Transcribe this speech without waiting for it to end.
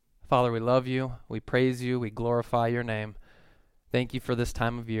Father, we love you, we praise you, we glorify your name. Thank you for this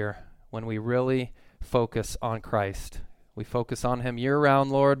time of year when we really focus on Christ. We focus on him year-round,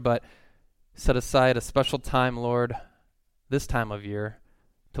 Lord, but set aside a special time, Lord, this time of year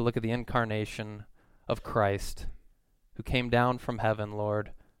to look at the incarnation of Christ, who came down from heaven,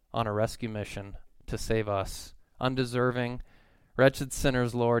 Lord, on a rescue mission to save us, undeserving, wretched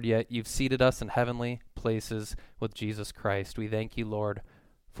sinners, Lord, yet you've seated us in heavenly places with Jesus Christ. We thank you, Lord,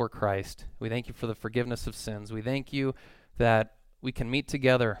 for Christ. We thank you for the forgiveness of sins. We thank you that we can meet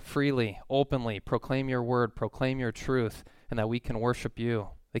together freely, openly, proclaim your word, proclaim your truth, and that we can worship you.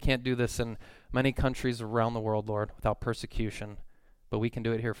 They can't do this in many countries around the world, Lord, without persecution, but we can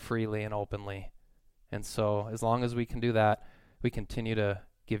do it here freely and openly. And so as long as we can do that, we continue to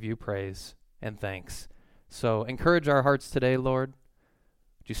give you praise and thanks. So encourage our hearts today, Lord.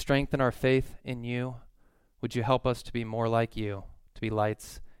 Would you strengthen our faith in you? Would you help us to be more like you, to be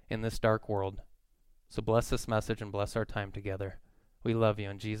lights in this dark world? So bless this message and bless our time together. We love you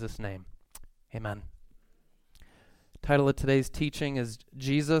in Jesus' name. Amen. Title of today's teaching is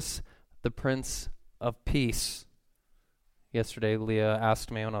Jesus, the Prince of Peace. Yesterday, Leah asked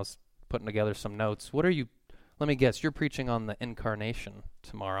me when I was putting together some notes, let me guess, you're preaching on the incarnation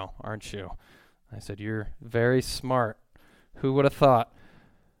tomorrow, aren't you? I said, you're very smart. Who would have thought?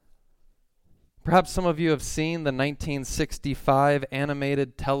 Perhaps some of you have seen the 1965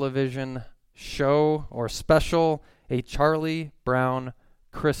 animated television show or special, A Charlie Brown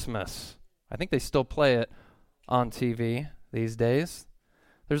Christmas. I think they still play it on TV these days.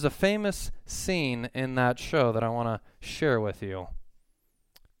 There's a famous scene in that show that I want to share with you.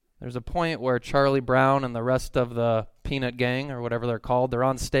 There's a point where Charlie Brown and the rest of the Peanut Gang, or whatever they're called, they're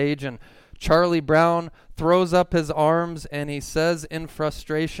on stage, and Charlie Brown throws up his arms and he says in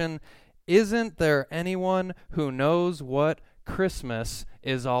frustration, "Isn't there anyone who knows what Christmas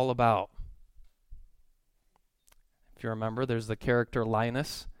is all about?" If you remember, there's the character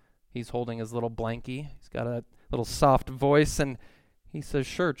Linus. He's holding his little blankie. He's got a little soft voice, and he says,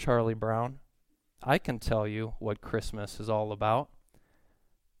 "Sure, Charlie Brown, I can tell you what Christmas is all about."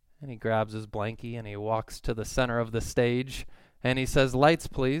 And he grabs his blankie and he walks to the center of the stage and he says, "Lights,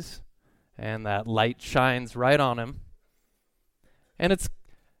 please." And that light shines right on him. And it's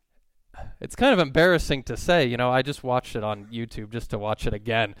kind of embarrassing to say, I just watched it on YouTube just to watch it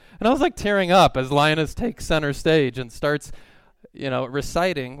again. And I was like tearing up as Linus takes center stage and starts,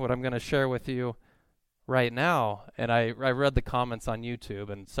 reciting what I'm going to share with you right now. And I read the comments on YouTube,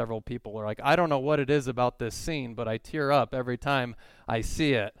 and several people were like, "I don't know what it is about this scene, but I tear up every time I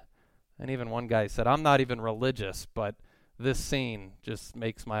see it." And even one guy said, "I'm not even religious, but this scene just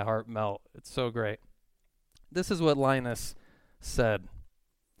makes my heart melt. It's so great." This is what Linus said.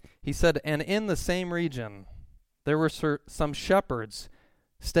 He said, "And in the same region, there were some shepherds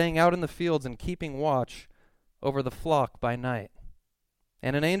staying out in the fields and keeping watch over the flock by night.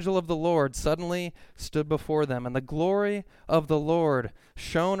 And an angel of the Lord suddenly stood before them, and the glory of the Lord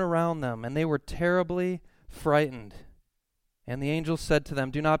shone around them, and they were terribly frightened. And the angel said to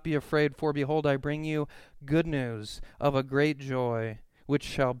them, 'Do not be afraid, for behold, I bring you good news of a great joy, which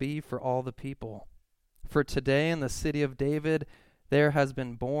shall be for all the people. For today in the city of David there has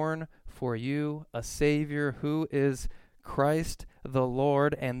been born for you a Savior, who is Christ the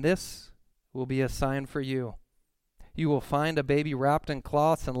Lord, and this will be a sign for you. You will find a baby wrapped in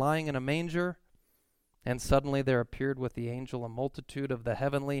cloths and lying in a manger.' And suddenly there appeared with the angel a multitude of the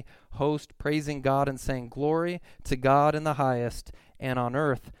heavenly host, praising God and saying, 'Glory to God in the highest, and on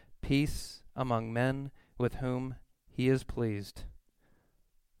earth peace among men with whom he is pleased.'"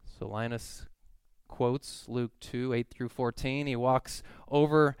 So Linus quotes Luke 2, 8 through 14. He walks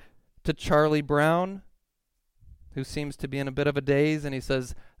over to Charlie Brown, who seems to be in a bit of a daze, and he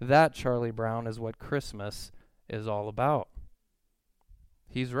says, "That, Charlie Brown, is what Christmas is all about."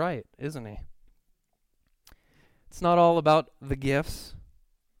 He's right, isn't he? It's not all about the gifts.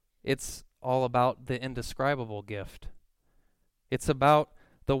 It's all about the indescribable gift. It's about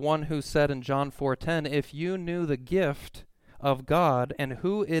the one who said in John 4:10, "If you knew the gift of God and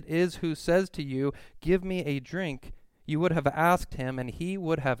who it is who says to you, 'Give me a drink,' you would have asked him, and he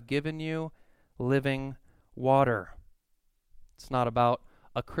would have given you living water." It's not about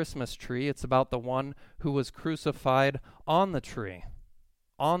a Christmas tree. It's about the one who was crucified on the tree,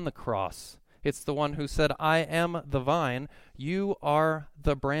 on the cross. It's the one who said, "I am the vine, you are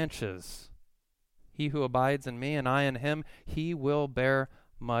the branches. He who abides in me and I in him, he will bear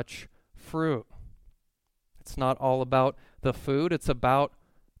much fruit." It's not all about the food. It's about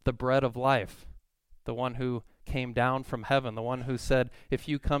the bread of life, the one who came down from heaven, the one who said, "If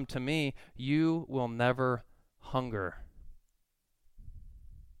you come to me, you will never hunger."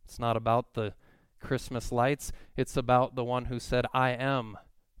 It's not about the Christmas lights. It's about the one who said, I am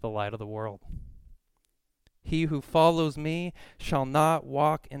the light of the world. He who follows me shall not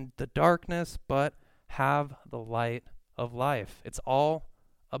walk in the darkness, but have the light of life. It's all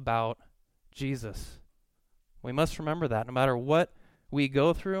about Jesus. We must remember that no matter what we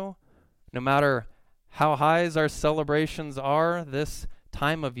go through, no matter how high our celebrations are this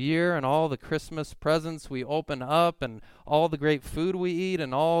time of year and all the Christmas presents we open up and all the great food we eat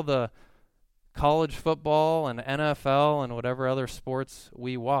and all the college football and NFL and whatever other sports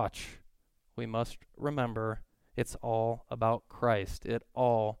we watch, we must remember it's all about Christ. It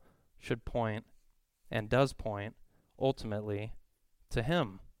all should point and does point ultimately to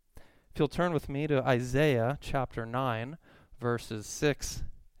Him. If you'll turn with me to Isaiah chapter 9, verses 6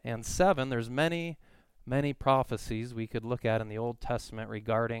 and 7, there's many prophecies we could look at in the Old Testament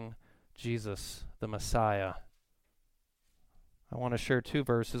regarding Jesus, the Messiah. I want to share two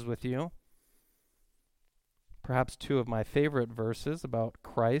verses with you. Perhaps two of my favorite verses about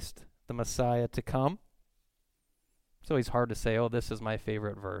Christ, the Messiah to come. It's always hard to say, oh, this is my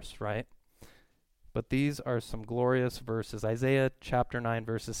favorite verse, right? But these are some glorious verses. Isaiah chapter 9,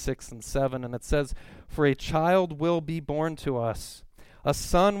 verses 6 and 7, and it says, For a child will be born to us, a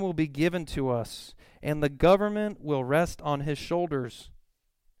son will be given to us, and the government will rest on his shoulders,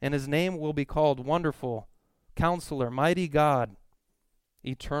 and his name will be called Wonderful, Counselor, Mighty God,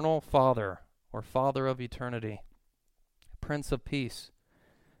 Eternal Father, or Father of Eternity, Prince of Peace.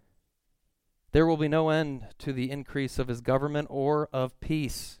 There will be no end to the increase of his government or of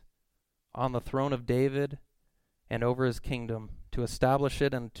peace on the throne of David and over his kingdom, to establish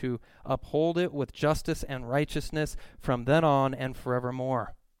it and to uphold it with justice and righteousness from then on and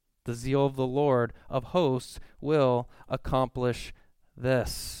forevermore. The zeal of the Lord of hosts will accomplish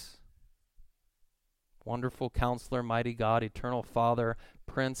this. Wonderful Counselor, Mighty God, Eternal Father,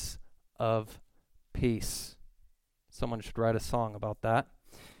 Prince of Peace. Someone should write a song about that.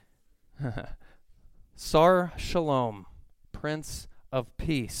 Sar Shalom, Prince of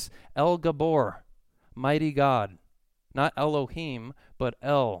Peace. El Gabor, Mighty God. Not Elohim, but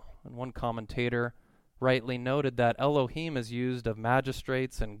El. And one commentator rightly noted that Elohim is used of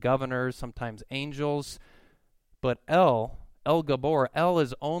magistrates and governors, sometimes angels. But El Gabor, El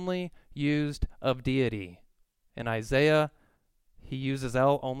is only used of deity. In Isaiah, he uses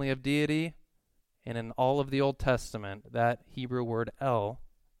El only of deity. And in all of the Old Testament, that Hebrew word El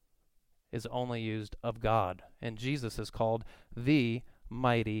is only used of God. And Jesus is called the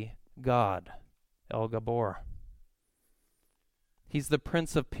Mighty God, El Gabor. He's the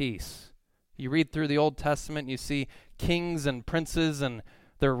Prince of Peace. You read through the Old Testament, you see kings and princes, and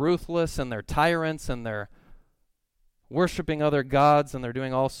they're ruthless, and they're tyrants, and they're worshiping other gods, and they're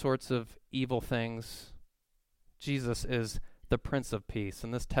doing all sorts of evil things. Jesus is the Prince of Peace.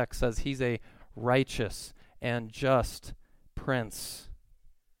 And this text says he's a righteous and just prince.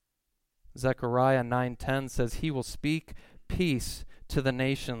 Zechariah 9:10 says he will speak peace to the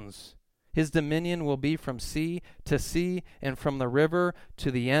nations. His dominion will be from sea to sea and from the river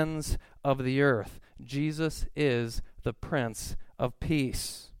to the ends of the earth. Jesus is the Prince of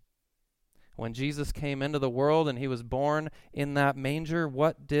Peace. When Jesus came into the world and he was born in that manger,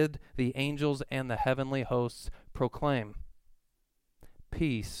 what did the angels and the heavenly hosts proclaim?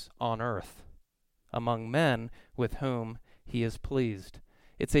 Peace on earth among men with whom he is pleased.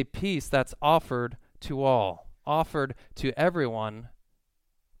 It's a peace that's offered to all, offered to everyone,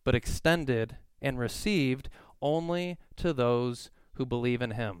 but extended and received only to those who believe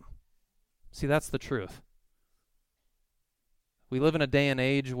in him. See, that's the truth. We live in a day and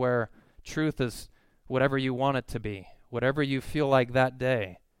age where truth is whatever you want it to be, whatever you feel like that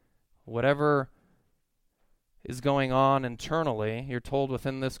day, whatever is going on internally. You're told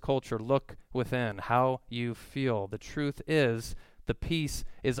within this culture, look within, how you feel. The truth is, the peace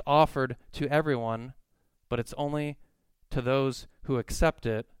is offered to everyone, but it's only to those who accept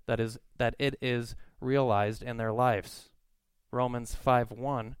it that it is realized in their lives. Romans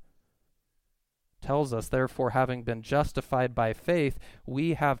 5:1 tells us, therefore, having been justified by faith,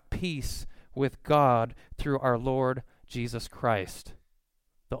 we have peace with God through our Lord Jesus Christ.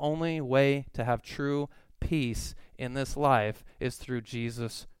 The only way to have true peace in this life is through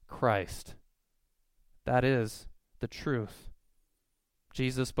Jesus Christ. That is the truth.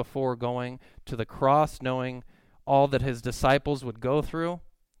 Jesus, before going to the cross, knowing all that his disciples would go through,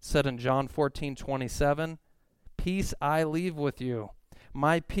 said in John 14:27, peace I leave with you,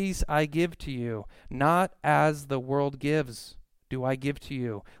 my peace I give to you, not as the world gives do I give to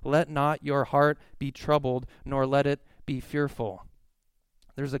you. Let not your heart be troubled, nor let it be fearful.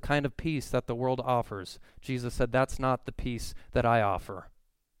 There's a kind of peace that the world offers. Jesus said, that's not the peace that I offer.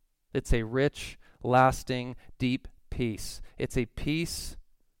 It's a rich, lasting, deep peace. It's a peace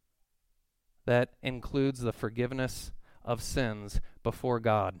that includes the forgiveness of sins before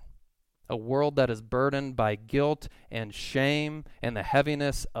God. A world that is burdened by guilt and shame and the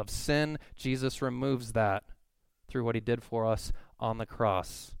heaviness of sin, Jesus removes that through what he did for us on the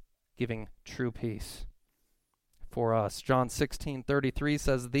cross, giving true peace for us. John 16:33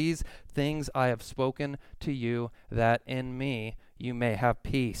 says, "These things I have spoken to you, that in me you may have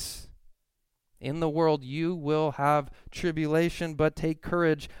peace. In the world you will have tribulation, but take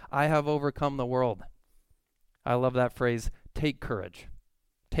courage, I have overcome the world." I love that phrase, take courage.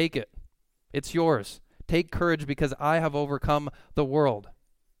 Take it. It's yours. Take courage because I have overcome the world.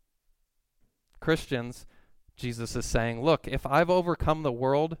 Christians, Jesus is saying, look, if I've overcome the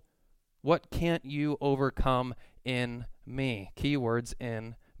world, what can't you overcome in me? Keywords,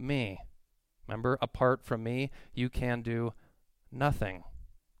 in me. Remember, apart from me, you can do nothing.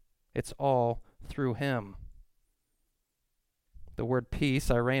 It's all through him. The word peace,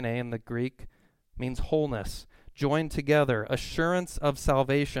 eirene in the Greek, means wholeness, joined together, assurance of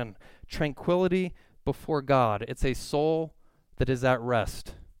salvation, tranquility before God. It's a soul that is at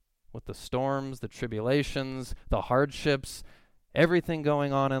rest with the storms, the tribulations, the hardships, everything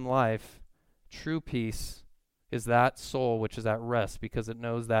going on in life. True peace is that soul which is at rest because it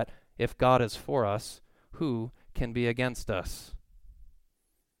knows that if God is for us, who can be against us?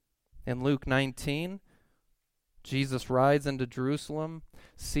 In Luke 19, Jesus rides into Jerusalem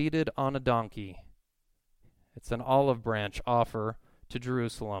seated on a donkey. It's an olive branch offer to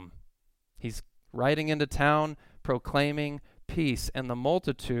Jerusalem. He's riding into town proclaiming peace, and the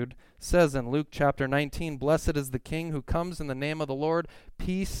multitude says in Luke chapter 19, "Blessed is the King who comes in the name of the Lord,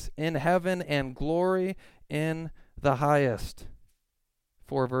 peace in heaven and glory in the highest."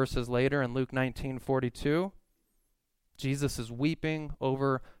 4 verses later in Luke 19:42, Jesus is weeping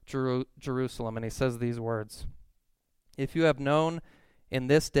over Jerusalem, and he says these words, "If you have known in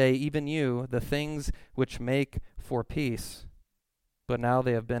this day, even you, the things which make for peace, but now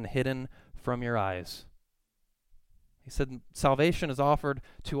they have been hidden from your eyes." He said, salvation is offered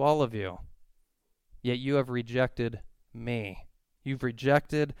to all of you, yet you have rejected me. You've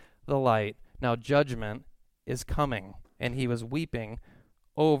rejected the light. Now judgment is coming. And he was weeping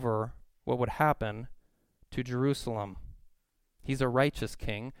over what would happen to Jerusalem. He's a righteous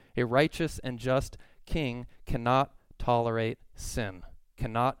king. A righteous and just king cannot tolerate sin,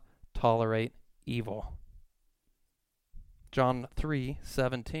 cannot tolerate evil. John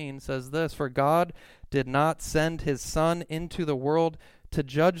 3:17 says this, "For God did not send his Son into the world to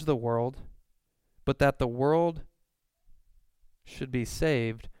judge the world, but that the world should be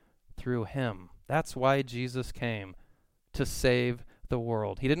saved through him." That's why Jesus came, to save the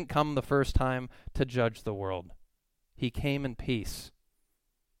world. He didn't come the first time to judge the world. He came in peace.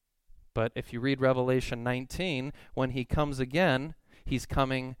 But if you read Revelation 19, when he comes again, he's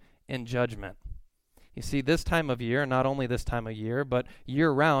coming in judgment. You see, this time of year, not only this time of year, but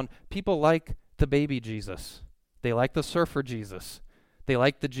year-round, people like the baby Jesus. They like the surfer Jesus. They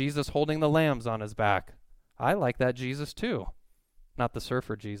like the Jesus holding the lambs on his back. I like that Jesus too. Not the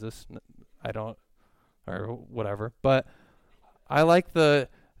surfer Jesus. I don't, or whatever. But I like the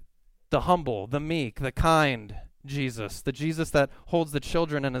humble, the meek, the kind Jesus. The Jesus that holds the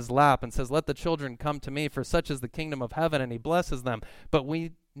children in his lap and says, "Let the children come to me, for such is the kingdom of heaven," and he blesses them. But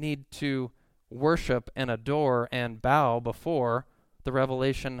we need to worship and adore and bow before the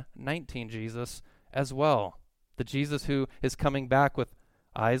Revelation 19 Jesus as well. The Jesus who is coming back with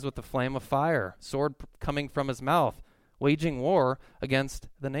eyes with the flame of fire, sword coming from his mouth, waging war against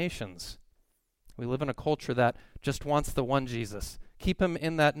the nations. We live in a culture that just wants the one Jesus. Keep him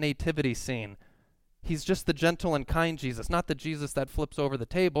in that nativity scene. He's just the gentle and kind Jesus, not the Jesus that flips over the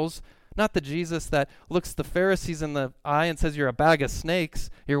tables, not the Jesus that looks the Pharisees in the eye and says, "You're a bag of snakes,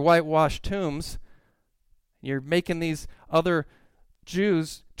 you're whitewashed tombs, you're making these other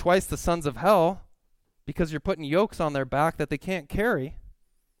Jews twice the sons of hell because you're putting yokes on their back that they can't carry."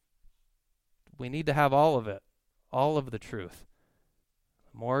 We need to have all of it, all of the truth.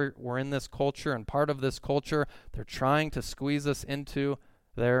 The more we're in this culture and part of this culture, they're trying to squeeze us into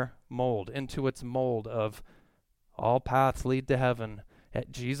their mold, into its mold of all paths lead to heaven.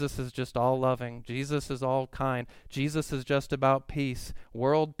 Jesus is just all loving. Jesus is all kind. Jesus is just about peace,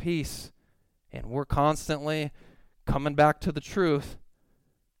 world peace. And we're constantly coming back to the truth.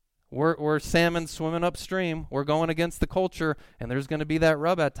 We're salmon swimming upstream. We're going against the culture, and there's going to be that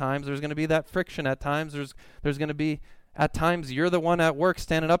rub at times. There's going to be that friction at times. There's going to be at times you're the one at work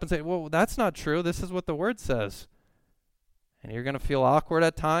standing up and say, "Well, that's not true. This is what the word says." And you're going to feel awkward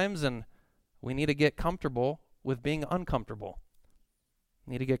at times, and we need to get comfortable with being uncomfortable.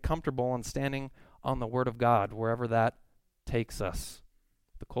 We need to get comfortable in standing on the Word of God wherever that takes us.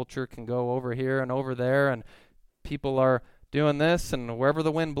 The culture can go over here and over there, and people are doing this, and wherever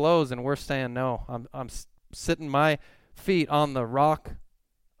the wind blows, and we're saying, no, I'm sitting my feet on the rock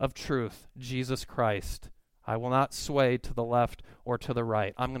of truth, Jesus Christ. I will not sway to the left or to the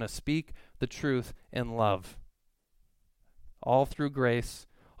right. I'm going to speak the truth in love. All through grace,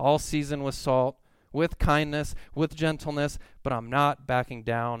 all seasoned with salt, with kindness, with gentleness, but I'm not backing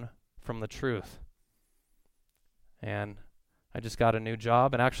down from the truth. And I just got a new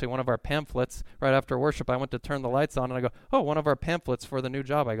job, and actually one of our pamphlets, right after worship, I went to turn the lights on, and I go, oh, one of our pamphlets for the new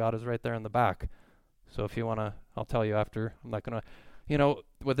job I got is right there in the back. So if you want to, I'll tell you after. I'm not going to,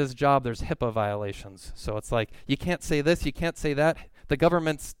 with this job, there's HIPAA violations. So it's like, you can't say this, you can't say that. The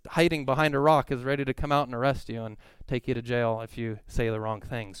government's hiding behind a rock is ready to come out and arrest you and take you to jail if you say the wrong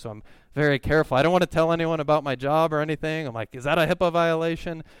thing. So I'm very careful. I don't want to tell anyone about my job or anything. I'm like, is that a HIPAA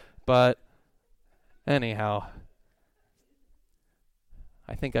violation? But anyhow,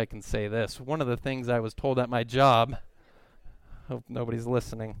 I think I can say this. One of the things I was told at my job, hope nobody's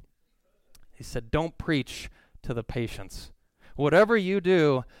listening, he said, don't preach to the patients. Whatever you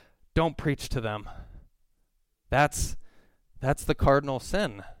do, don't preach to them. That's the cardinal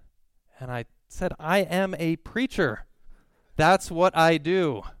sin. And I said, I am a preacher. That's what I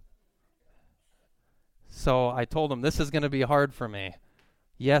do. So I told him, this is going to be hard for me.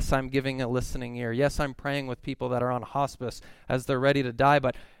 Yes, I'm giving a listening ear. Yes, I'm praying with people that are on hospice as they're ready to die,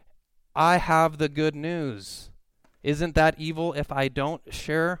 but I have the good news. Isn't that evil if I don't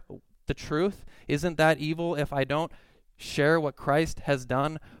share the truth? Isn't that evil if I don't share what Christ has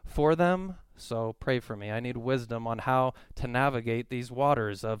done for them? So pray for me. I need wisdom on how to navigate these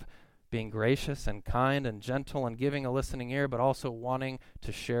waters of being gracious and kind and gentle and giving a listening ear, but also wanting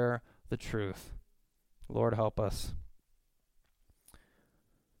to share the truth. Lord, help us.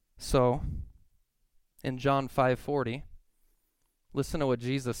 So, in John 5:40, listen to what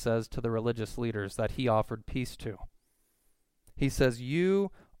Jesus says to the religious leaders that he offered peace to. He says,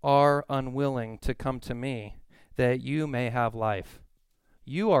 you are unwilling to come to me that you may have life.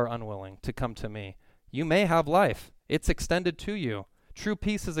 You are unwilling to come to me. You may have life. It's extended to you. True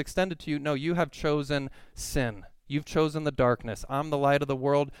peace is extended to you. No, you have chosen sin. You've chosen the darkness. I'm the light of the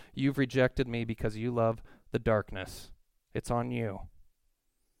world. You've rejected me because you love the darkness. It's on you.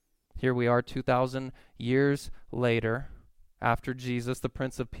 Here we are 2,000 years later, after Jesus, the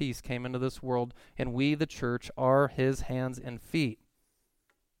Prince of Peace, came into this world, and we, the church, are his hands and feet.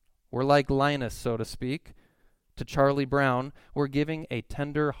 We're like Linus, so to speak, to Charlie Brown. We're giving a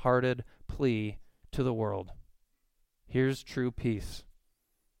tender-hearted plea to the world. Here's true peace.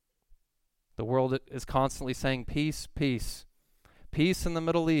 The world is constantly saying, peace, peace. Peace in the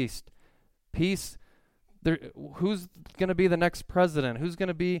Middle East. Peace. Who's going to be the next president? Who's going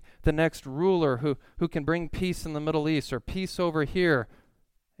to be the next ruler who can bring peace in the Middle East or peace over here?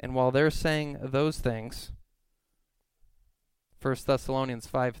 And while they're saying those things, 1 Thessalonians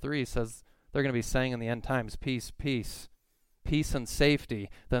 5:3 says they're going to be saying in the end times, peace, peace. Peace and safety,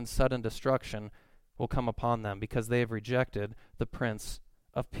 then sudden destruction will come upon them because they have rejected the Prince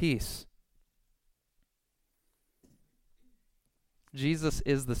of Peace. Jesus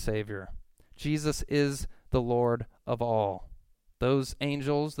is the Savior. Jesus is the Lord of all. Those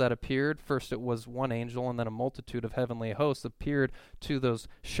angels that appeared, first it was one angel and then a multitude of heavenly hosts appeared to those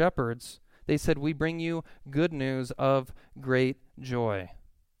shepherds. They said, we bring you good news of great joy.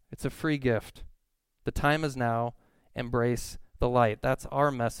 It's a free gift. The time is now. Embrace the light. That's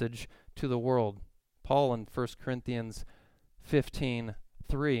our message to the world. Paul in 1 Corinthians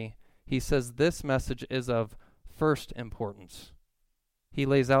 15:3, he says this message is of first importance. He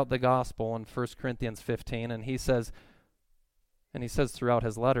lays out the gospel in 1 Corinthians 15, and he says throughout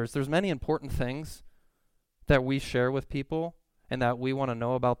his letters, there's many important things that we share with people and that we want to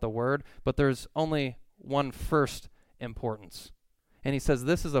know about the word, but there's only one first importance. And he says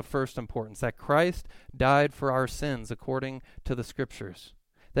this is of first importance, that Christ died for our sins according to the Scriptures,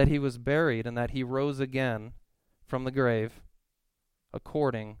 that he was buried and that he rose again from the grave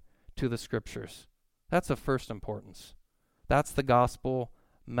according to the Scriptures. That's of first importance. That's the gospel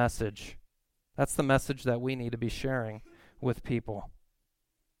message. That's the message that we need to be sharing with people.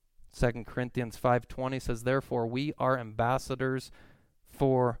 2 Corinthians 5:20 says, therefore we are ambassadors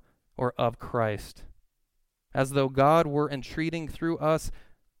for or of Christ. As though God were entreating through us,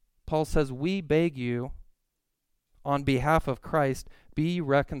 Paul says, we beg you on behalf of Christ, be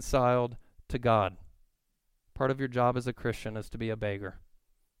reconciled to God. Part of your job as a Christian is to be a beggar.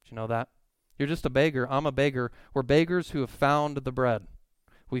 Did you know that? You're just a beggar. I'm a beggar. We're beggars who have found the bread.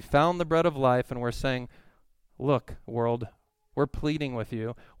 We found the bread of life, and we're saying, look, world, We're pleading with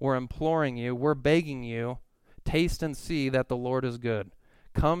you. We're imploring you. We're begging you. Taste and see that the Lord is good.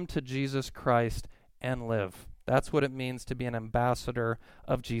 Come to Jesus Christ and live. That's what it means to be an ambassador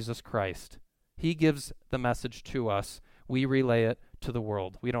of Jesus Christ. He gives the message to us. We relay it to the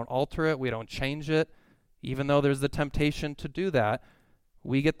world. We don't alter it. We don't change it. Even though there's the temptation to do that,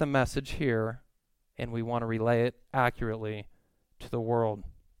 we get the message here, and we want to relay it accurately to the world.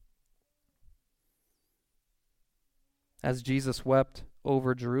 As Jesus wept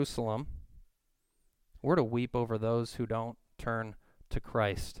over Jerusalem, we're to weep over those who don't turn to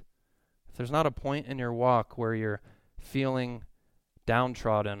Christ. If there's not a point in your walk where you're feeling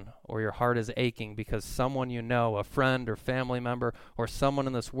downtrodden or your heart is aching because someone you know, a friend or family member or someone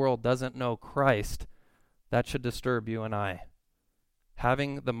in this world doesn't know Christ, that should disturb you and I.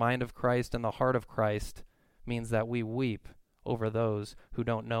 Having the mind of Christ and the heart of Christ means that we weep over those who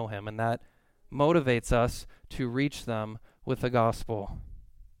don't know him, and that motivates us to reach them with the gospel.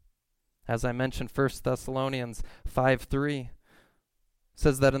 As I mentioned, 1 Thessalonians 5:3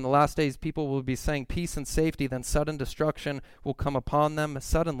 says that in the last days people will be saying peace and safety, then sudden destruction will come upon them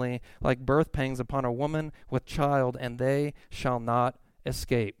suddenly like birth pangs upon a woman with child, and they shall not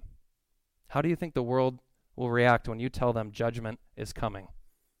escape. How do you think the world will react when you tell them judgment is coming?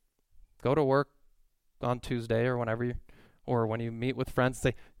 Go to work on Tuesday or whenever or when you meet with friends,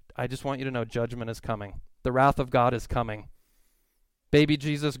 say, I just want you to know judgment is coming. The wrath of God is coming. Baby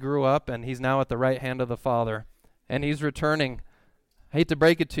Jesus grew up and he's now at the right hand of the Father, and he's returning. I hate to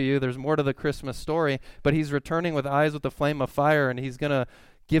break it to you, there's more to the Christmas story, but he's returning with eyes with the flame of fire, and he's going to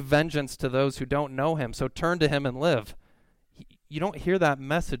give vengeance to those who don't know him. So turn to him and live. You don't hear that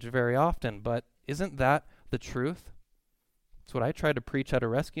message very often, but isn't that the truth? It's what I tried to preach at a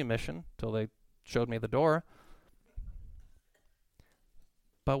rescue mission till they showed me the door.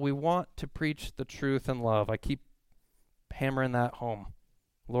 But we want to preach the truth in love. I keep hammering that home.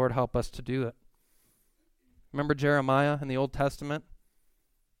 Lord, help us to do it. Remember Jeremiah in the Old Testament?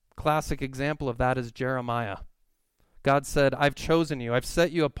 Classic example of that is Jeremiah. God said, I've chosen you. I've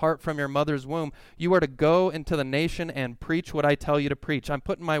set you apart from your mother's womb. You are to go into the nation and preach what I tell you to preach. I'm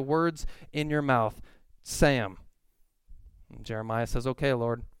putting my words in your mouth. Say them. And Jeremiah says, okay,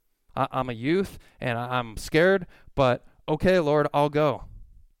 Lord, I'm a youth and I'm scared, but okay, Lord, I'll go.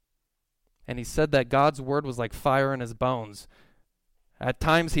 And he said that God's word was like fire in his bones. At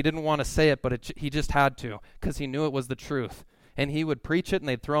times he didn't want to say it, but he just had to because he knew it was the truth. And he would preach it and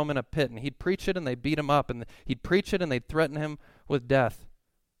they'd throw him in a pit. And he'd preach it and they'd beat him up. And he'd preach it and they'd threaten him with death.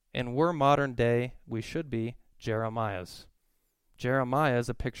 And we're modern day, we should be Jeremiahs. Jeremiah is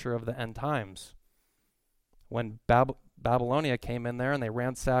a picture of the end times. When Babylonia came in there and they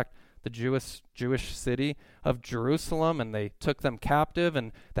ransacked the Jewish city of Jerusalem, and they took them captive,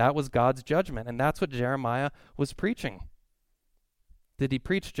 and that was God's judgment. And that's what Jeremiah was preaching. Did he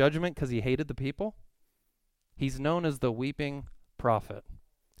preach judgment because he hated the people? He's known as the weeping prophet.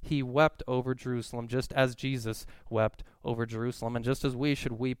 He wept over Jerusalem just as Jesus wept over Jerusalem, and just as we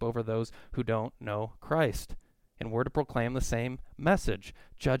should weep over those who don't know Christ. And we're to proclaim the same message.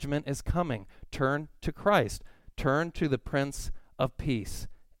 Judgment is coming. Turn to Christ. Turn to the Prince of Peace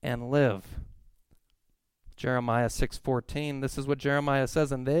and live. Jeremiah 6:14, this is what Jeremiah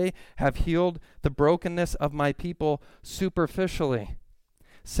says, and they have healed the brokenness of my people superficially,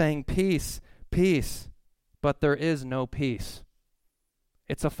 saying peace, peace, but there is no peace.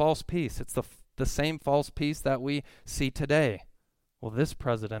 It's a false peace. It's the same false peace that we see today. Well, this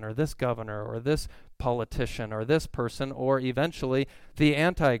president or this governor or this politician or this person or eventually the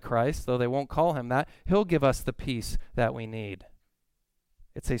Antichrist, though they won't call him that, he'll give us the peace that we need.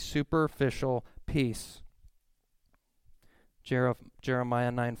 It's a superficial peace.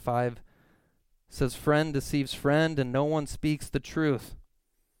 Jeremiah 9:5 says, friend deceives friend, and no one speaks the truth.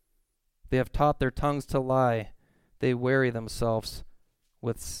 They have taught their tongues to lie. They weary themselves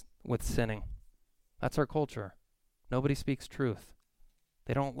with sinning. That's our culture. Nobody speaks truth.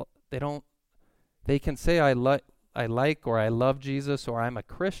 They can say I like or I love Jesus or I'm a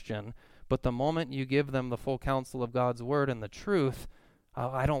Christian, but the moment you give them the full counsel of God's word and the truth,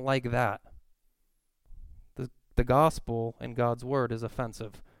 I don't like that. The gospel and God's word is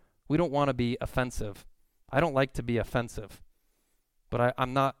offensive. We don't want to be offensive. I don't like to be offensive. But I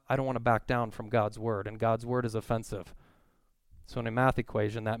don't want to back down from God's word, and God's word is offensive. So in a math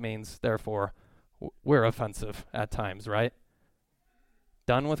equation, that means, therefore, we're offensive at times, right?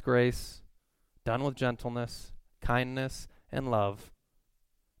 Done with grace, done with gentleness, kindness, and love.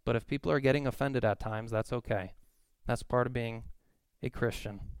 But if people are getting offended at times, that's okay. That's part of being a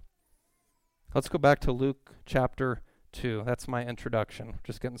Christian. Let's go back to Luke chapter 2. That's my introduction.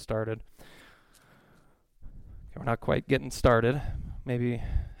 Just getting started. We're not quite getting started. Maybe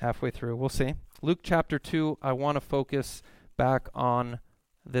halfway through. We'll see. Luke chapter 2, I want to focus back on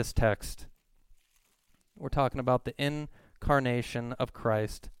this text. We're talking about the incarnation of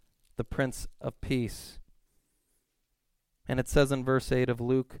Christ, the Prince of Peace. And it says in verse 8 of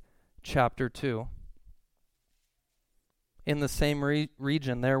Luke chapter 2, in the same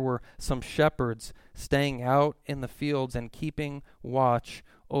region there were some shepherds staying out in the fields and keeping watch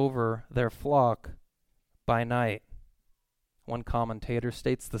over their flock by night. One commentator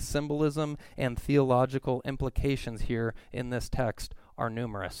states the symbolism and theological implications here in this text are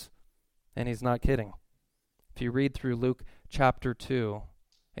numerous. And he's not kidding. If you read through Luke chapter 2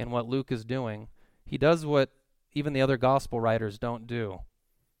 and what Luke is doing, he does what even the other gospel writers don't do.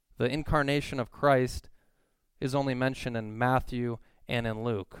 The incarnation of Christ is only mentioned in Matthew and in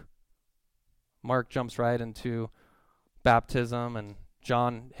Luke. Mark jumps right into baptism and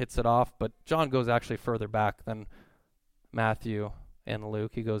John hits it off, but John goes actually further back than Matthew and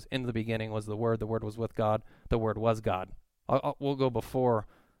Luke. He goes, in the beginning was the Word was with God, the Word was God. We'll go before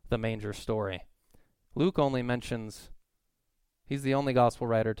the manger story. Luke only mentions, he's the only gospel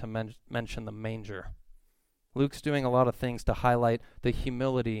writer to mention the manger. Luke's doing a lot of things to highlight the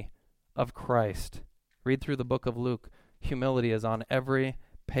humility of Christ. Read through the book of Luke. Humility is on every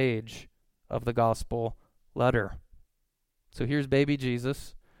page of the gospel letter. So here's baby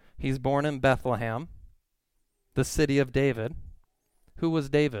Jesus. He's born in Bethlehem, the city of David. Who was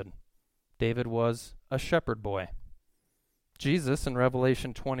David? David was a shepherd boy. Jesus in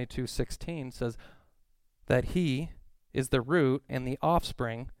Revelation 22:16 says that he is the root and the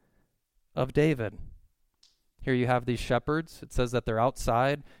offspring of David. Here you have these shepherds. It says that they're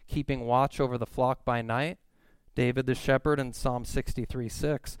outside keeping watch over the flock by night. David the shepherd in Psalm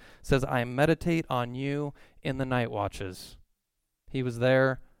 63:6 says, I meditate on you in the night watches. He was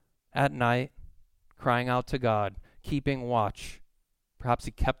there at night crying out to God, keeping watch. Perhaps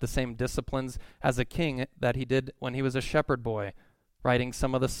he kept the same disciplines as a king that he did when he was a shepherd boy, writing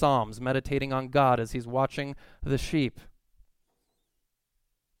some of the Psalms, meditating on God as he's watching the sheep.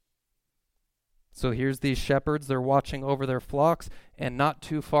 So here's these shepherds, they're watching over their flocks, and not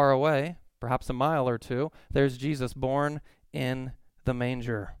too far away, perhaps a mile or two, there's Jesus born in the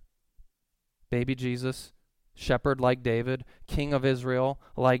manger. Baby Jesus, shepherd like David, king of Israel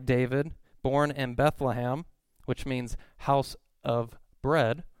like David, born in Bethlehem, which means house of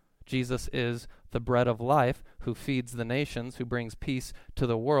bread. Jesus is the bread of life who feeds the nations, who brings peace to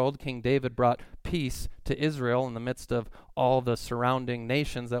the world. King David brought peace to Israel in the midst of all the surrounding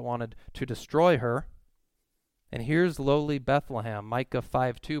nations that wanted to destroy her. And here's lowly Bethlehem. Micah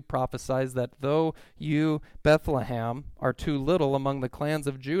 5:2 prophesies that though you, Bethlehem, are too little among the clans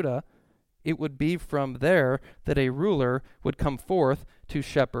of Judah, it would be from there that a ruler would come forth to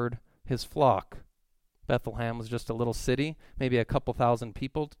shepherd his flock. Bethlehem was just a little city, maybe a couple thousand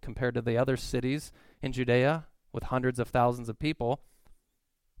people compared to the other cities in Judea with hundreds of thousands of people.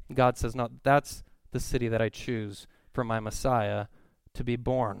 God says, no, that's the city that I choose for my Messiah to be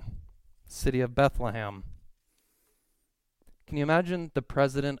born. City of Bethlehem. Can you imagine the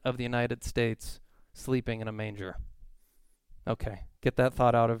President of the United States sleeping in a manger? Okay, get that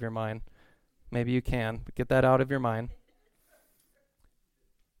thought out of your mind. Maybe you can, but get that out of your mind.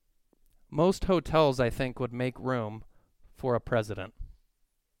 Most hotels, I think, would make room for a president.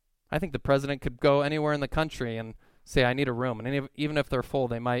 I think the president could go anywhere in the country and say, I need a room. And even if they're full,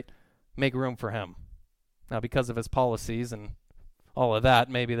 they might make room for him. Now, because of his policies and all of that,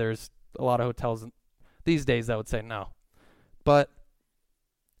 maybe there's a lot of hotels these days that would say no. But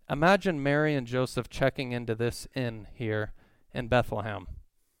imagine Mary and Joseph checking into this inn here in Bethlehem.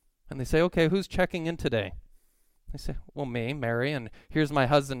 And they say, okay, who's checking in today? They say, well, me, Mary, and here's my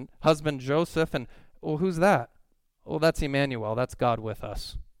husband Joseph, and, well, who's that? Well, that's Emmanuel. That's God with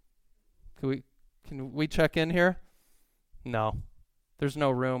us. Can we check in here? No. There's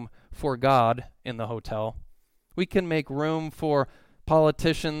no room for God in the hotel. We can make room for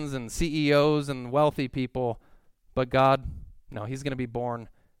politicians and CEOs and wealthy people, but God, no, he's going to be born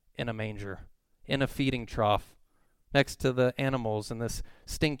in a manger, in a feeding trough, next to the animals in this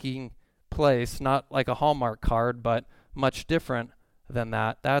stinking place, not like a Hallmark card, but much different than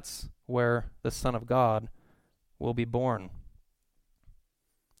that. That's where the Son of God will be born.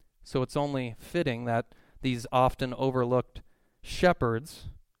 So it's only fitting that these often overlooked shepherds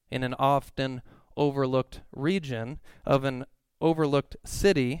in an often overlooked region of an overlooked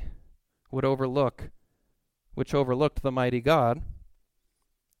city which overlooked the mighty God,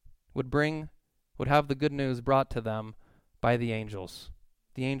 would have the good news brought to them by the angels.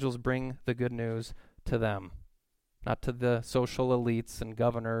 The angels bring the good news to them, not to the social elites and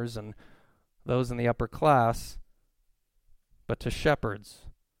governors and those in the upper class. but to shepherds.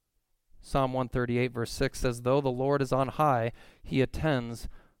 Psalm 138 verse 6 says, though the Lord is on high, he attends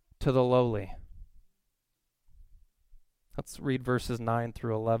to the lowly. Let's read verses 9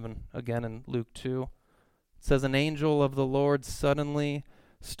 through 11 again in Luke 2. It says, an angel of the Lord suddenly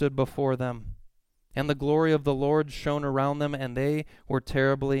stood before them, and the glory of the Lord shone around them, and they were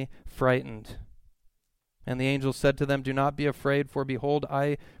terribly frightened. And the angel said to them, do not be afraid, for behold,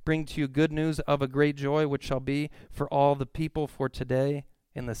 I bring to you good news of a great joy, which shall be for all the people. For today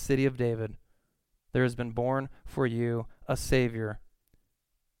in the city of David there has been born for you a Savior,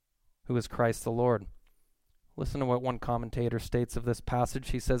 who is Christ the Lord. Listen to what one commentator states of this passage.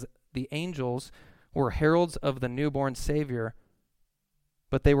 He says, the angels were heralds of the newborn Savior,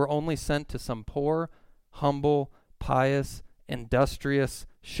 but they were only sent to some poor, humble, pious, industrious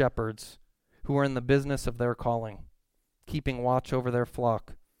shepherds who were in the business of their calling, keeping watch over their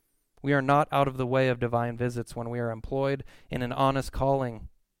flock. We are not out of the way of divine visits when we are employed in an honest calling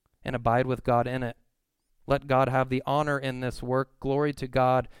and abide with God in it. Let God have the honor in this work. Glory to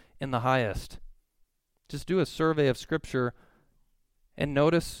God in the highest. Just do a survey of Scripture and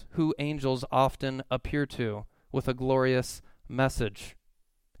notice who angels often appear to with a glorious message.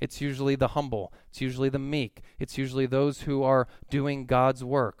 It's usually the humble. It's usually the meek. It's usually those who are doing God's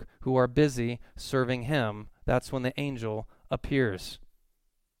work, who are busy serving Him. That's when the angel appears.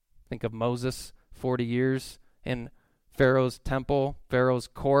 Think of Moses, 40 years in Pharaoh's temple, Pharaoh's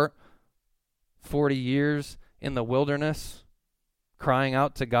court, 40 years in the wilderness, crying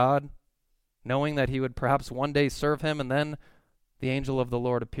out to God, knowing that he would perhaps one day serve him, and then the angel of the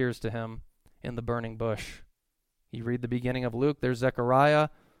Lord appears to him in the burning bush. You read the beginning of Luke, there's Zechariah,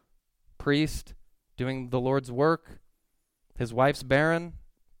 priest, doing the Lord's work. His wife's barren,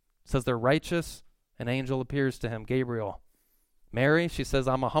 says they're righteous. An angel appears to him, Gabriel. Mary, she says,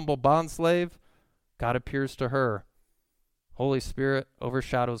 I'm a humble bondslave. God appears to her. Holy Spirit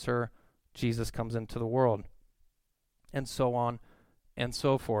overshadows her. Jesus comes into the world. And so on and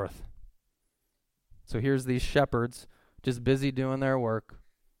so forth. So here's these shepherds just busy doing their work,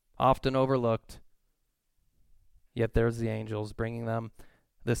 often overlooked. Yet there's the angels bringing them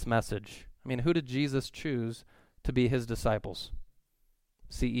this message. I mean, who did Jesus choose to be his disciples?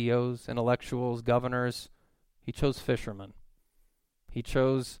 CEOs, intellectuals, governors. He chose fishermen. He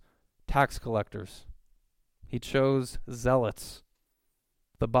chose tax collectors. He chose zealots.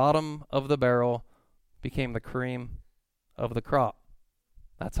 The bottom of the barrel became the cream of the crop.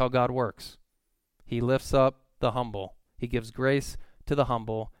 That's how God works. He lifts up the humble. He gives grace to the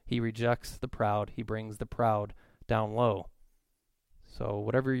humble. He rejects the proud. He brings the proud down low. So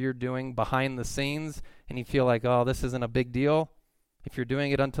whatever you're doing behind the scenes and you feel like, oh, this isn't a big deal, if you're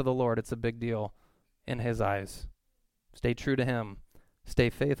doing it unto the Lord, it's a big deal in his eyes. Stay true to him. Stay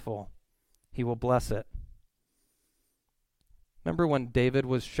faithful. He will bless it. Remember when David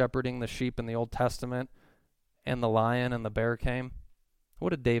was shepherding the sheep in the Old Testament and the lion and the bear came? What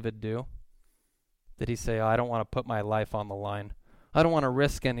did David do? Did he say, I don't want to put my life on the line. I don't want to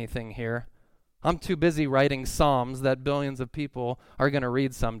risk anything here. I'm too busy writing psalms that billions of people are going to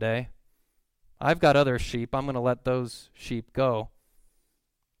read someday. I've got other sheep. I'm going to let those sheep go.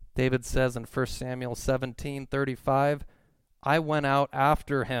 David says in 1 Samuel 17:35, I went out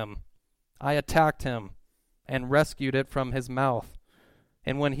after him. I attacked him and rescued it from his mouth.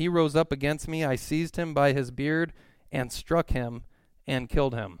 And when he rose up against me, I seized him by his beard and struck him and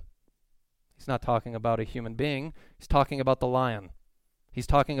killed him. He's not talking about a human being. He's talking about the lion. He's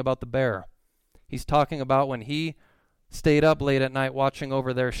talking about the bear. He's talking about when he stayed up late at night watching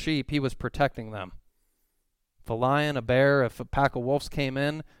over their sheep, he was protecting them. If a lion, a bear, if a pack of wolves came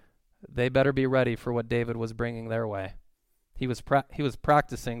in, they better be ready for what David was bringing their way. He was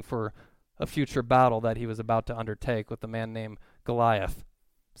practicing for a future battle that he was about to undertake with a man named Goliath.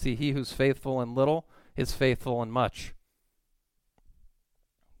 See, he who's faithful in little is faithful in much.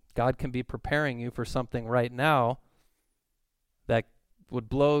 God can be preparing you for something right now that would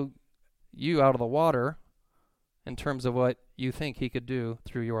blow you out of the water in terms of what you think he could do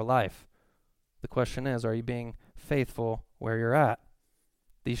through your life. The question is, are you being faithful where you're at?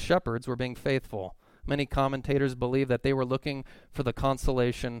 These shepherds were being faithful. Many commentators believe that they were looking for the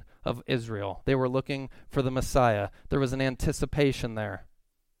consolation of Israel. They were looking for the Messiah. There was an anticipation there.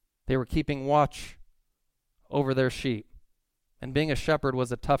 They were keeping watch over their sheep. And being a shepherd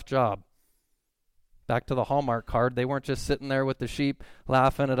was a tough job. Back to the Hallmark card, they weren't just sitting there with the sheep,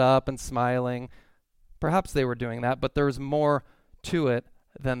 laughing it up and smiling. Perhaps they were doing that, but there was more to it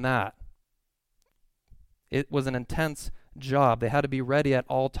than that. It was an intense job. They had to be ready at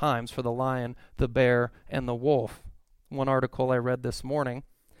all times for the lion, the bear, and the wolf. One article I read this morning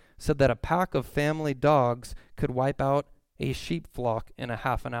said that a pack of family dogs could wipe out a sheep flock in a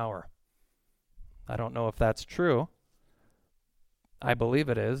half an hour. I don't know if that's true. I believe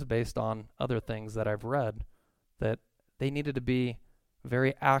it is based on other things that I've read, that they needed to be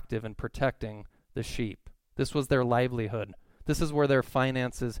very active in protecting the sheep. This was their livelihood. This is where their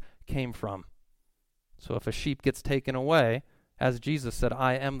finances came from. So if a sheep gets taken away, as Jesus said,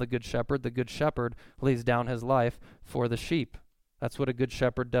 I am the good shepherd lays down his life for the sheep. That's what a good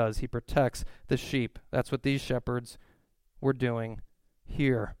shepherd does. He protects the sheep. That's what these shepherds were doing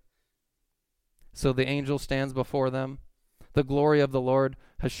here. So the angel stands before them. The glory of the Lord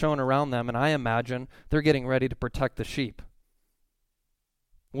has shone around them, and I imagine they're getting ready to protect the sheep.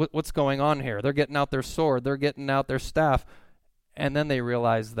 What's going on here? They're getting out their sword. They're getting out their staff. And then they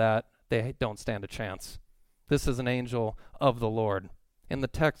realize that they don't stand a chance. This is an angel of the Lord. And the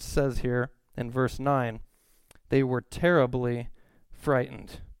text says here in verse 9, they were terribly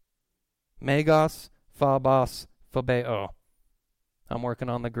frightened. Megos, phobos, phobeo. I'm working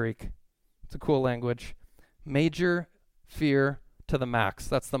on the Greek. It's a cool language. Major fear to the max.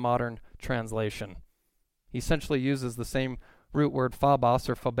 That's the modern translation. He essentially uses the same root word phobos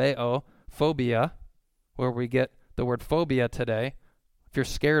or phobeo, phobia, where we get the word phobia today. If you're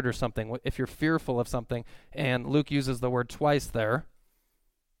scared or something, if you're fearful of something, and Luke uses the word twice there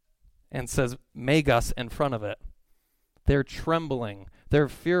and says megas in front of it. They're trembling. They're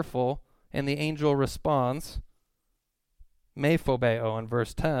fearful, and the angel responds, me phobeo in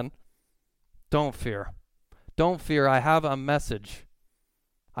verse 10, don't fear. Don't fear. I have a message.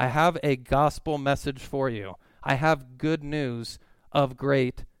 I have a gospel message for you. I have good news of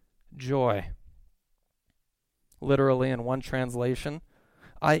great joy. Literally, in one translation,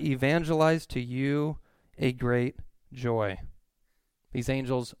 I evangelize to you a great joy. These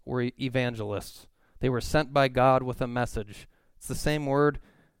angels were evangelists. They were sent by God with a message. It's the same word,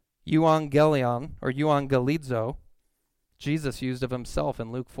 euangelion, or euangelizo, Jesus used of himself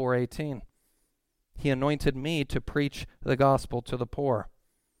in Luke 4:18. He anointed me to preach the gospel to the poor.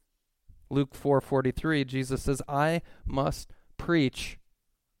 Luke 4:43, Jesus says, I must preach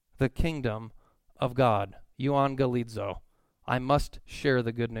the kingdom of God. Euangelizo. I must share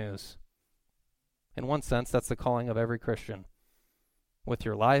the good news. In one sense, that's the calling of every Christian. With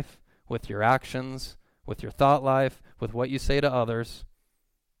your life, with your actions, with your thought life, with what you say to others,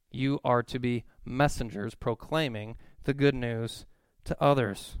 you are to be messengers proclaiming the good news to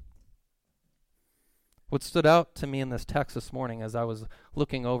others. What stood out to me in this text this morning as I was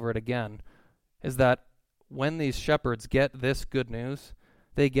looking over it again is that when these shepherds get this good news,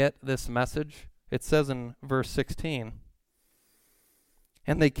 they get this message. It says in verse 16,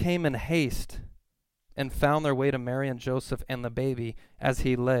 and they came in haste and found their way to Mary and Joseph and the baby as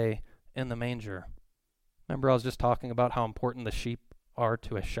he lay in the manger. Remember, I was just talking about how important the sheep are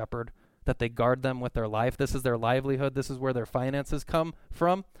to a shepherd, that they guard them with their life. This is their livelihood. This is where their finances come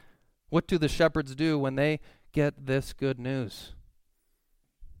from. What do the shepherds do when they get this good news?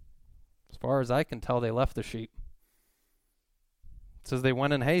 As far as I can tell, they left the sheep. It says they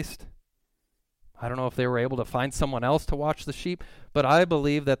went in haste. I don't know if they were able to find someone else to watch the sheep, but I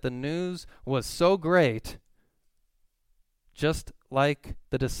believe that the news was so great, just like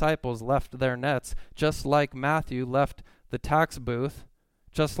the disciples left their nets, just like Matthew left the tax booth,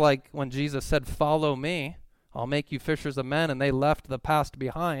 just like when Jesus said, follow me, I'll make you fishers of men, and they left the past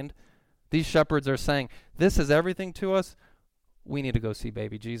behind. These shepherds are saying, this is everything to us. We need to go see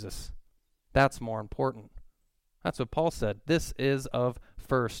baby Jesus. That's more important. That's what Paul said. This is of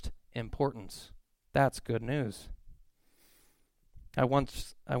first importance. That's good news. I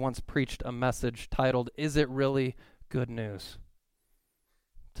once preached a message titled, Is It Really Good News?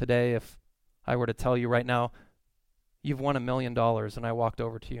 Today, if I were to tell you right now, you've won $1 million, and I walked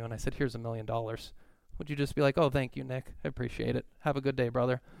over to you and I said, here's $1 million. Would you just be like, oh, thank you, Nick. I appreciate it. Have a good day,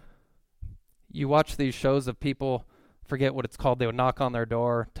 brother. You watch these shows of people, forget what it's called, they would knock on their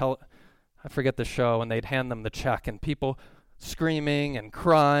door, I forget the show, and they'd hand them the check, and people screaming and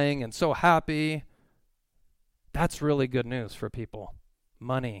crying and so happy. That's really good news for people.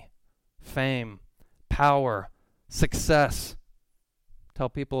 Money, fame, power, success. Tell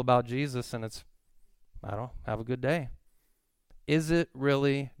people about Jesus, and it's, have a good day. Is it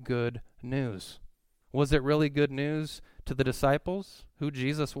really good news? Was it really good news to the disciples, who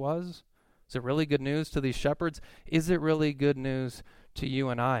Jesus was? Is it really good news to these shepherds? Is it really good news to you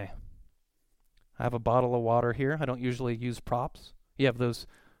and I? I have a bottle of water here. I don't usually use props. You have those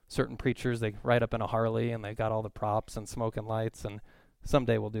certain preachers, they ride up in a Harley and they got all the props and smoking lights, and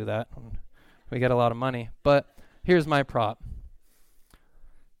someday we'll do that. We get a lot of money. But here's my prop.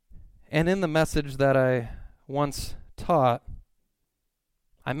 And in the message that I once taught,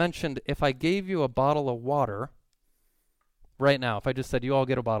 I mentioned if I gave you a bottle of water right now, if I just said, you all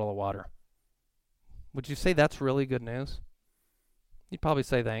get a bottle of water, would you say that's really good news? You'd probably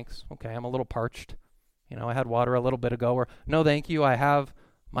say, thanks. Okay, I'm a little parched. I had water a little bit ago. Or, no, thank you. I have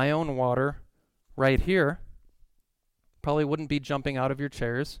my own water right here. Probably wouldn't be jumping out of your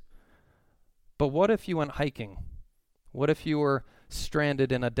chairs. But what if you went hiking? What if you were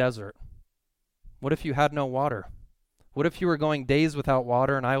stranded in a desert? What if you had no water? What if you were going days without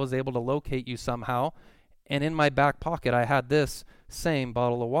water and I was able to locate you somehow, and in my back pocket I had this same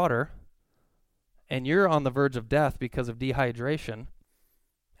bottle of water, and you're on the verge of death because of dehydration,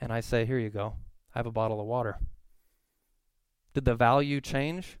 and I say, here you go, I have a bottle of water. Did the value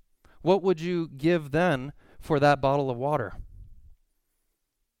change? What would you give then for that bottle of water?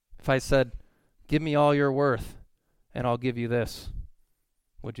 If I said, give me all your worth and I'll give you this,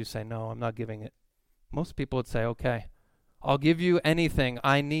 would you say, no, I'm not giving it? Most people would say, okay, I'll give you anything.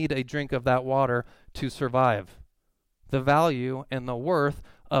 I need a drink of that water to survive. The value and the worth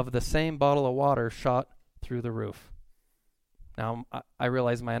of the same bottle of water shot through the roof. Now, I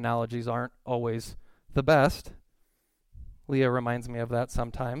realize my analogies aren't always the best. Leah reminds me of that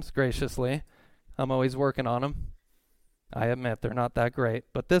sometimes, graciously. I'm always working on them. I admit they're not that great.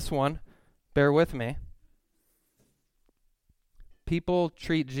 But this one, bear with me. People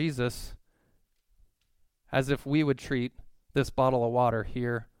treat Jesus as if we would treat this bottle of water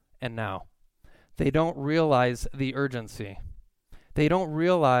here and now. They don't realize the urgency. They don't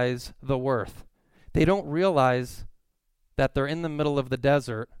realize the worth. They don't realize that they're in the middle of the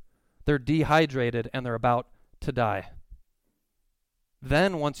desert, they're dehydrated, and they're about to die.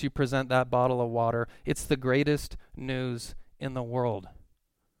 Then once you present that bottle of water, it's the greatest news in the world.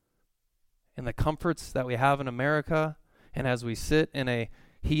 In the comforts that we have in America, and as we sit in a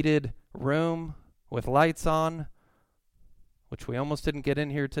heated room with lights on, which we almost didn't get in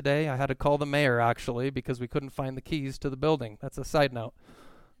here today. I had to call the mayor, actually, because we couldn't find the keys to the building. That's a side note.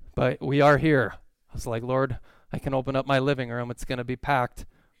 But we are here. I was like, Lord, I can open up my living room. It's going to be packed,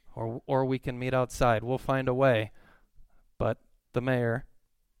 or we can meet outside. We'll find a way. But the mayor,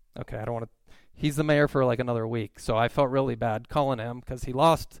 okay, I don't want to, he's the mayor for like another week. So I felt really bad calling him because he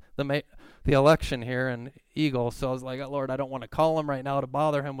lost the election here in Eagle. So I was like, Lord, I don't want to call him right now to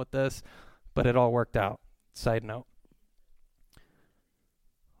bother him with this. But it all worked out. Side note.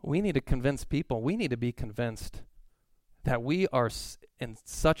 We need to convince people. We need to be convinced that we are in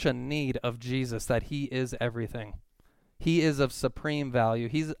such a need of Jesus that he is everything. He is of supreme value.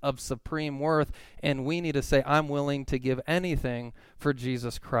 He's of supreme worth. And we need to say, I'm willing to give anything for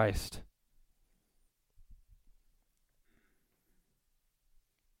Jesus Christ.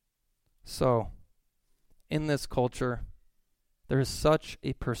 So, in this culture, there is such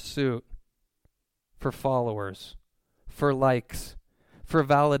a pursuit for followers, for likes, for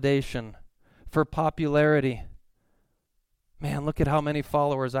validation, for popularity. Man, look at how many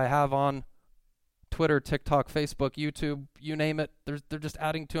followers I have on Twitter, TikTok, Facebook, YouTube, you name it. They're just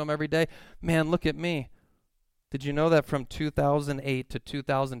adding to them every day. Man, look at me. Did you know that from 2008 to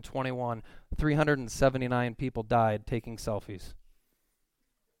 2021, 379 people died taking selfies?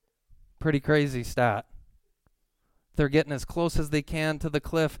 Pretty crazy stat. They're getting as close as they can to the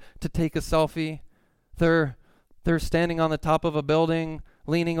cliff to take a selfie. They're standing on the top of a building,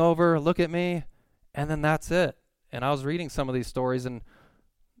 leaning over, look at me, and then that's it. And I was reading some of these stories, and,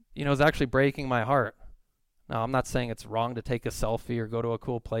 it was actually breaking my heart. Now, I'm not saying it's wrong to take a selfie or go to a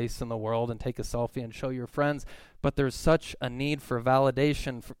cool place in the world and take a selfie and show your friends, but there's such a need for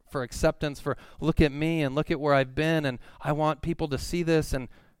validation, for acceptance, for look at me and look at where I've been, and I want people to see this, and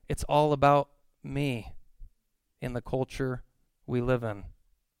it's all about me in the culture we live in.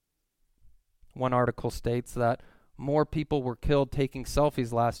 One article states that more people were killed taking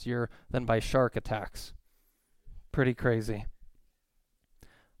selfies last year than by shark attacks. Pretty crazy.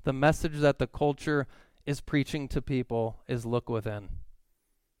 The message that the culture is preaching to people is look within.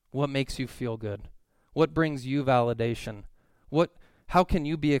 What makes you feel good? What brings you validation? How can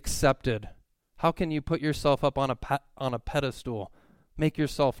you be accepted? How can you put yourself up on a pedestal? Make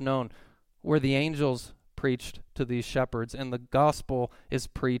yourself known. Where the angels preached to these shepherds and the gospel is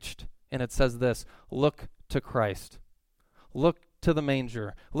preached, and it says this, look to Christ. Look to the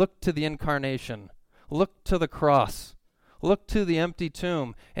manger. Look to the incarnation. Look to the cross. Look to the empty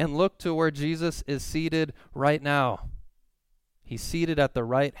tomb. And look to where Jesus is seated right now. He's seated at the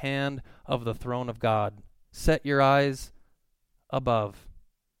right hand of the throne of God. Set your eyes above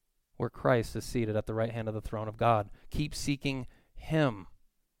where Christ is seated at the right hand of the throne of God. Keep seeking him.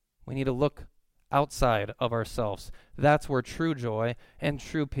 We need to look outside of ourselves. That's where true joy and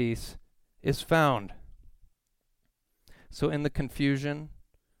true peace is found. So in the confusion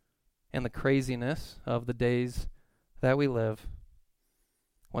and the craziness of the days that we live,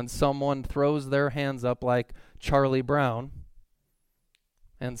 when someone throws their hands up like Charlie Brown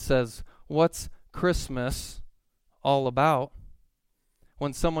and says, "What's Christmas all about?"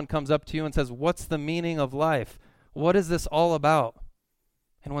 When someone comes up to you and says, "What's the meaning of life? What is this all about?"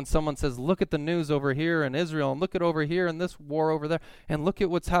 And when someone says, "Look at the news over here in Israel, and look at over here and this war over there, and look at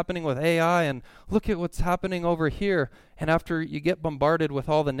what's happening with AI, and look at what's happening over here," and after you get bombarded with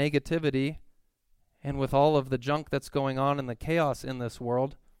all the negativity and with all of the junk that's going on and the chaos in this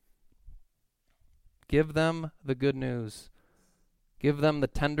world, give them the good news. Give them the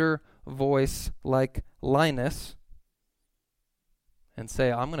tender voice like Linus and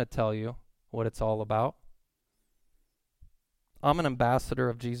say, "I'm going to tell you what it's all about. I'm an ambassador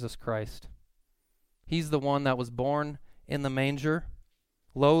of Jesus Christ. He's the one that was born in the manger,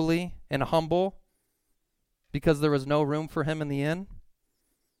 lowly and humble, because there was no room for him in the inn.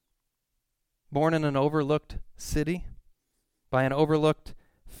 Born in an overlooked city, by an overlooked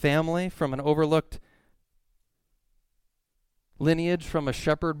family, from an overlooked lineage, from a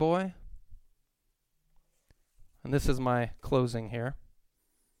shepherd boy." And this is my closing here.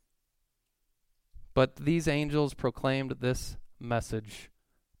 But these angels proclaimed this message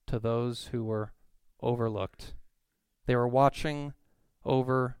to those who were overlooked. They were watching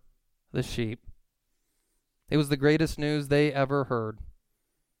over the sheep. It was the greatest news they ever heard.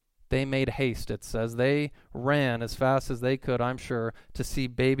 They made haste, it says. They ran as fast as they could, I'm sure, to see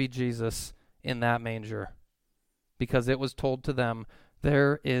baby Jesus in that manger, because it was told to them,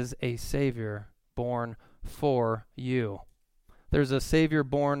 "There is a Savior born for you." There's a Savior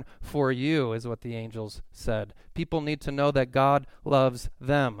born for you, is what the angels said. People need to know that God loves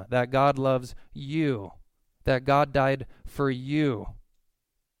them, that God loves you, that God died for you,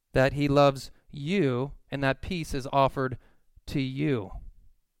 that he loves you, and that peace is offered to you.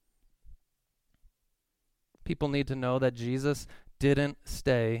 People need to know that Jesus didn't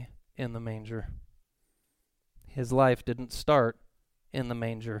stay in the manger. His life didn't start in the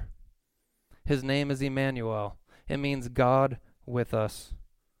manger. His name is Emmanuel. It means God with us.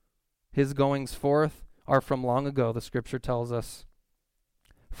 His goings forth are from long ago, the scripture tells us.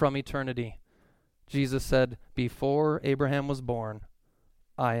 From eternity. Jesus said, "Before Abraham was born,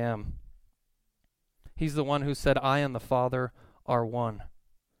 I am." He's the one who said, "I and the Father are one."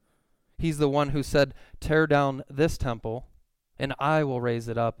 He's the one who said, "Tear down this temple, and I will raise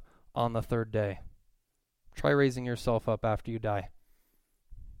it up on the third day." Try raising yourself up after you die.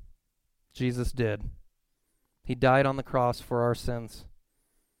 Jesus did. He died on the cross for our sins.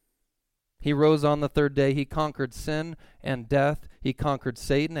 He rose on the third day. He conquered sin and death. He conquered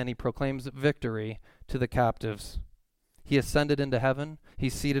Satan, and he proclaims victory to the captives. He ascended into heaven.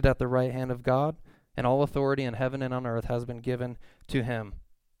 He's seated at the right hand of God, and all authority in heaven and on earth has been given to him.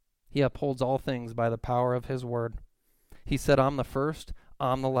 He upholds all things by the power of his word. He said, "I'm the first,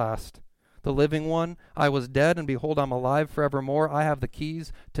 I'm the last. The living one, I was dead, and behold, I'm alive forevermore. I have the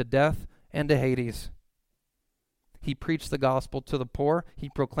keys to death and to Hades." He preached the gospel to the poor. He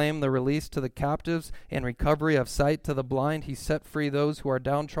proclaimed the release to the captives and recovery of sight to the blind. He set free those who are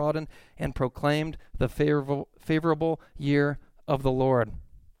downtrodden and proclaimed the favorable year of the Lord.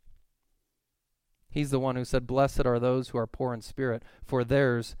 He's the one who said, "Blessed are those who are poor in spirit, for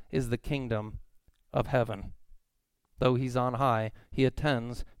theirs is the kingdom of heaven." Though he's on high, he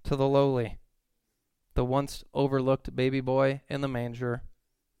attends to the lowly. The once overlooked baby boy in the manger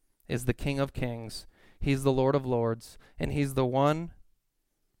is the King of Kings. He's the Lord of Lords, and he's the one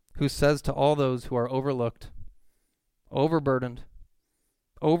who says to all those who are overlooked, overburdened,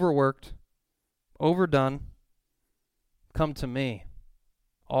 overworked, overdone, "Come to me,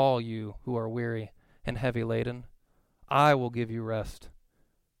 all you who are weary and heavy laden. I will give you rest.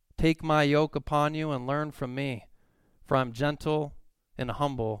 Take my yoke upon you and learn from me, for I'm gentle and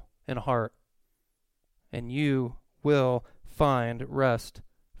humble in heart, and you will find rest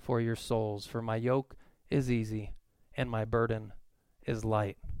for your souls. For my yoke is easy and my burden is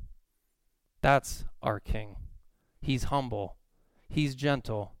light." That's our King. He's humble. He's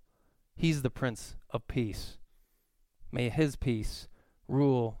gentle. He's the Prince of Peace. May his peace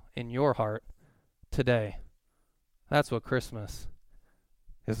rule in your heart today. That's what Christmas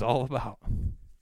is all about.